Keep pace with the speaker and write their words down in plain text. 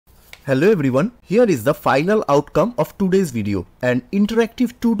Hello everyone, here is the final outcome of today's video, an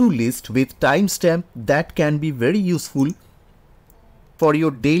interactive to-do list with timestamp that can be very useful for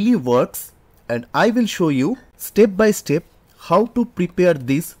your daily works, and I will show you step by step how to prepare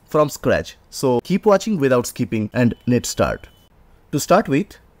this from scratch. So keep watching without skipping and let's start. To start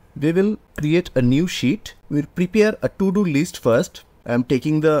with, we will create a new sheet. We'll prepare a to-do list first. I am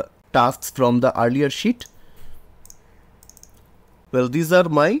taking the tasks from the earlier sheet. Well, these are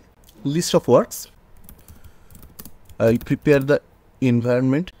my list of works. I'll prepare the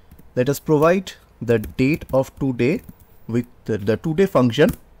environment. Let us provide the date of today with the today function.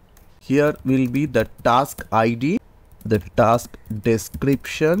 Here will be the task ID, the task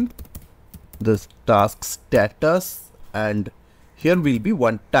description, the task status, and here will be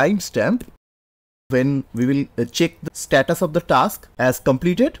one timestamp. When we will check the status of the task as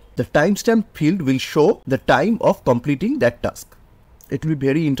completed, the timestamp field will show the time of completing that task. It will be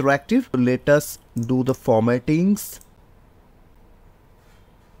very interactive. Let us do the formattings.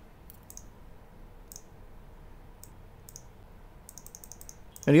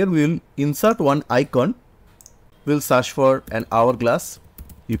 And here we will insert one icon. We'll search for an hourglass.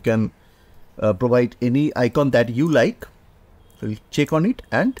 You can provide any icon that you like. We'll check on it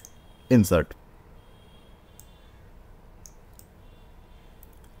and insert.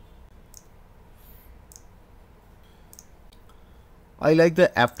 I like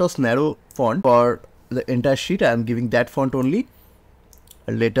the Aptos narrow font for the entire sheet. I am giving that font only.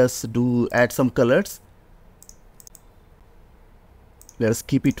 Let us add some colors. Let us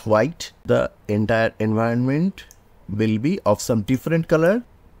keep it white. The entire environment will be of some different color.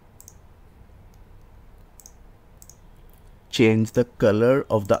 Change the color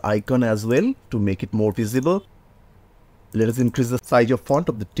of the icon as well to make it more visible. Let us increase the size of font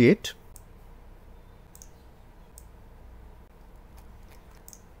of the date.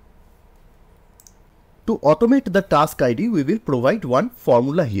 To automate the task ID, we will provide one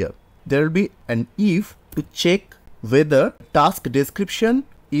formula here. There will be an if to check whether task description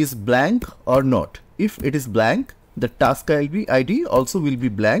is blank or not. If it is blank, the task ID also will be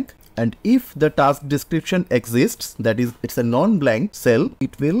blank. And if the task description exists, that is, it's a non-blank cell,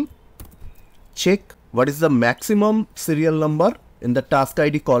 it will check what is the maximum serial number in the task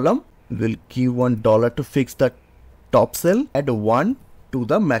ID column. We'll give $1 to fix the top cell, add 1 to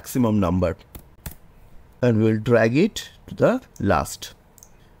the maximum number, and we'll drag it to the last.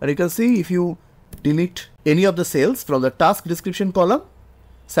 And you can see if you delete any of the cells from the task description column,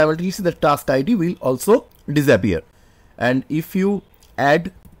 simultaneously the task ID will also disappear. And if you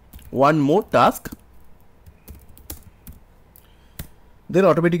add one more task, then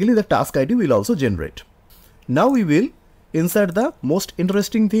automatically the task ID will also generate. Now we will insert the most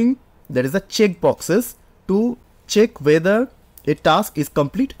interesting thing, that is the checkboxes, to check whether a task is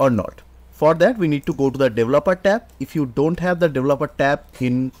complete or not. For that, we need to go to the developer tab. If you don't have the developer tab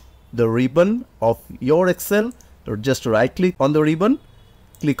in the ribbon of your Excel, just right click on the ribbon,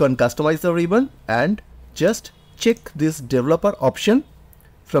 click on customize the ribbon, and just check this developer option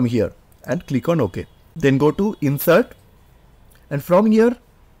from here and click on OK. Then go to insert, and from here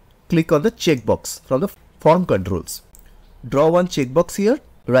click on the checkbox from the form controls. Draw one checkbox here,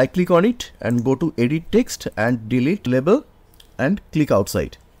 right click on it and go to edit text and delete label and click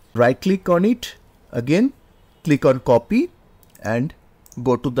outside. Right click on it again, click on copy and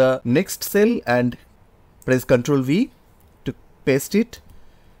go to the next cell and press Ctrl V to paste it.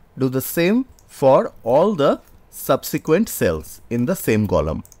 Do the same for all the subsequent cells in the same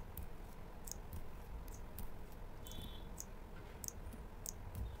column.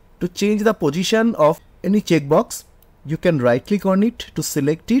 To change the position of any checkbox, you can right click on it to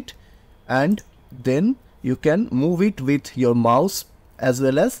select it, and then you can move it with your mouse as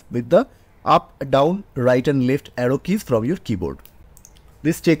well as with the up, down, right and left arrow keys from your keyboard.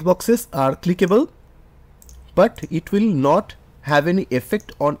 These checkboxes are clickable, but it will not have any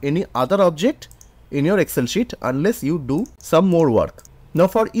effect on any other object in your Excel sheet unless you do some more work. Now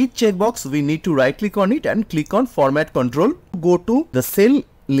for each checkbox, we need to right click on it and click on format control. Go to the cell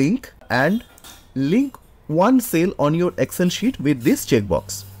link and link one cell on your Excel sheet with this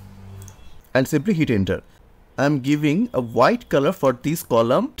checkbox and simply hit enter. I am giving a white color for this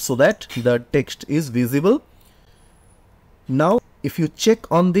column so that the text is visible. Now if you check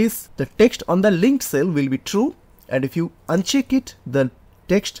on this, the text on the linked cell will be true, and if you uncheck it, the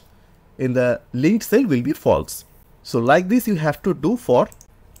text in the linked cell will be false. So like this you have to do for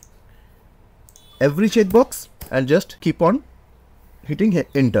every checkbox and just keep on hitting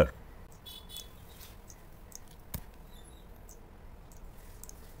enter.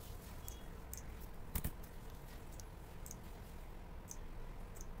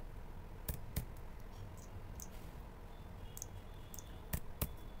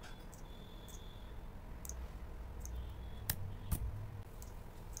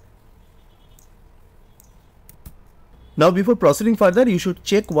 Now before proceeding further, you should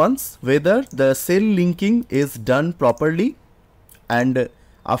check once whether the cell linking is done properly, and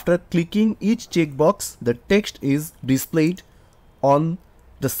after clicking each checkbox, the text is displayed on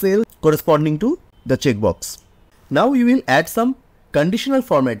the cell corresponding to the checkbox. Now we will add some conditional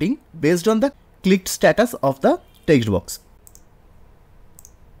formatting based on the clicked status of the text box.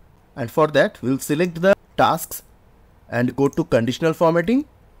 And for that, we will select the tasks and go to conditional formatting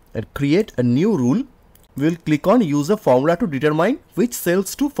and create a new rule. We will click on use a formula to determine which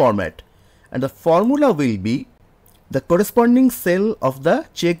cells to format, and the formula will be the corresponding cell of the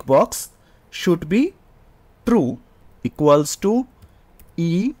checkbox should be true equals to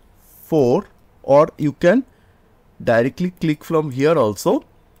E4, or you can directly click from here also,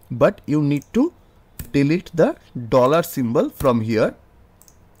 but you need to delete the dollar symbol from here.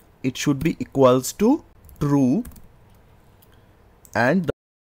 It should be equals to true, and the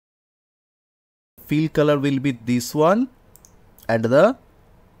fill color will be this one, and the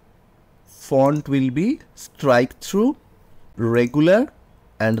font will be strike through regular,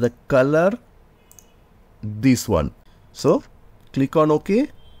 and the color this one. So click on OK,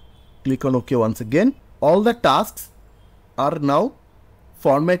 click on OK once again. All the tasks are now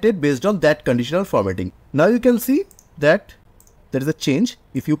formatted based on that conditional formatting. Now you can see that there is a change.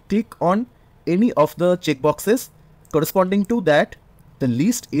 If you click on any of the checkboxes corresponding to that, the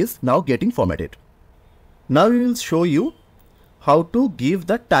list is now getting formatted. Now we will show you how to give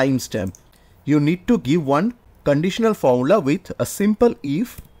the timestamp. You need to give one conditional formula with a simple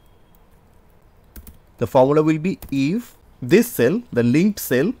if. The formula will be if this cell, the linked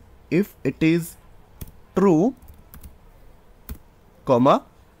cell, if it is true, comma,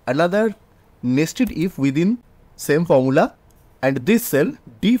 another nested if within same formula, and this cell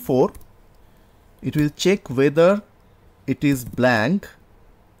D4, it will check whether it is blank.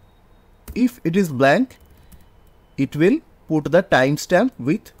 If it is blank, it will put the timestamp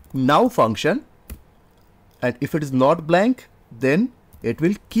with now function, and if it is not blank, then it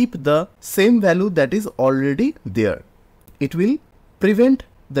will keep the same value that is already there. It will prevent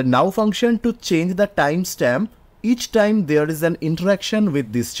the now function to change the timestamp each time there is an interaction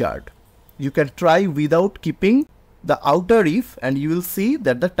with this chart. You can try without keeping the outer if, and you will see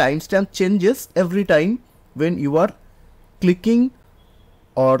that the timestamp changes every time when you are clicking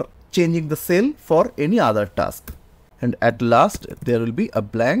or changing the cell for any other task. And at last there will be a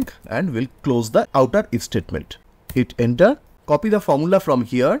blank, and we'll close the outer if statement. Hit enter, copy the formula from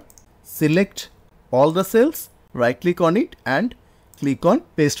here, select all the cells, right click on it and click on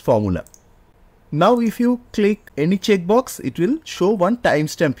paste formula. Now if you click any checkbox, it will show one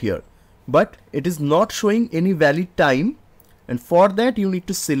timestamp here, but it is not showing any valid time, and for that you need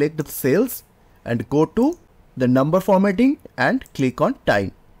to select the cells and go to the number formatting and click on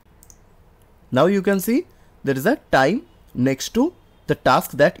time. Now you can see there is a time next to the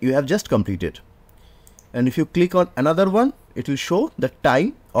task that you have just completed, and if you click on another one, it will show the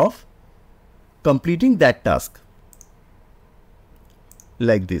time of completing that task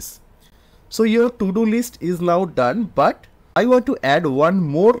like this. So your to-do list is now done, but I want to add one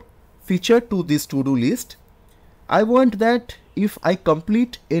more feature to this to-do list. I want that if I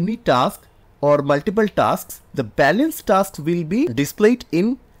complete any task or multiple tasks, the balance tasks will be displayed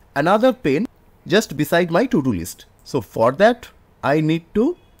in another pane just beside my to-do list. So for that, I need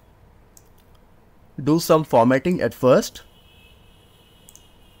to do some formatting at first.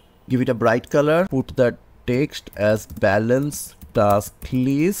 Give it a bright color, put the text as balance task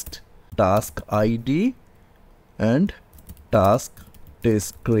list, task ID and task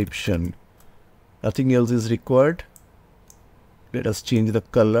description. Nothing else is required. Let us change the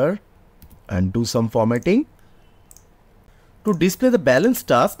color and do some formatting. To display the balance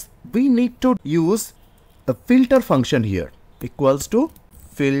tasks, we need to use a filter function here, equals to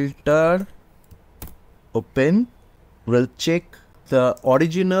filter open. We'll check the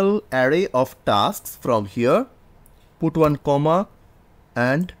original array of tasks from here, put one comma,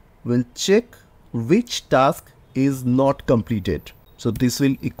 and we'll check which task is not completed. So this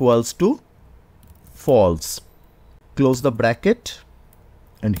will equals to false. Close the bracket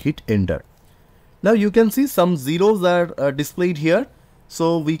and hit enter. Now you can see some zeros are displayed here.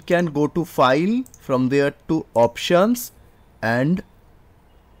 So we can go to file, from there to options and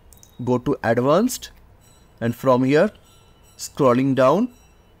go to advanced, and from here scrolling down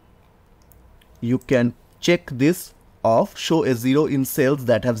you can check this off, show a zero in cells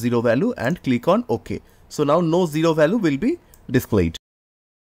that have zero value, and click on OK. So now no zero value will be displayed.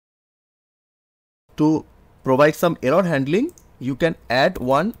 To provide some error handling, you can add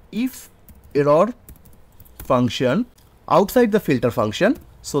one if error function outside the filter function,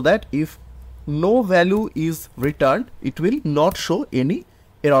 so that if no value is returned, it will not show any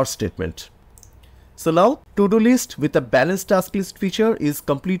error statement. So now to-do list with a balanced task list feature is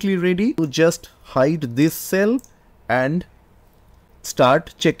completely ready. To just hide this cell and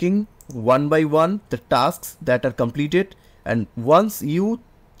start checking one by one the tasks that are completed, and once you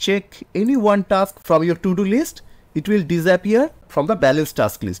check any one task from your to-do list, it will disappear from the balanced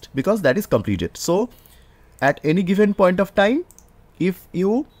task list because that is completed. So at any given point of time, if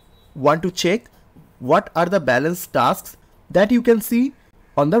you want to check what are the balanced tasks, that you can see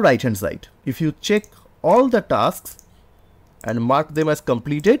on the right hand side. If you check all the tasks and mark them as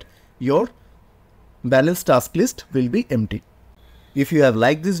completed, your balanced task list will be empty. If you have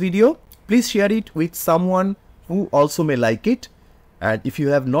liked this video, please share it with someone who also may like it. And if you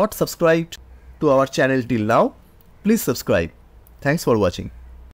have not subscribed to our channel till now, please subscribe. Thanks for watching.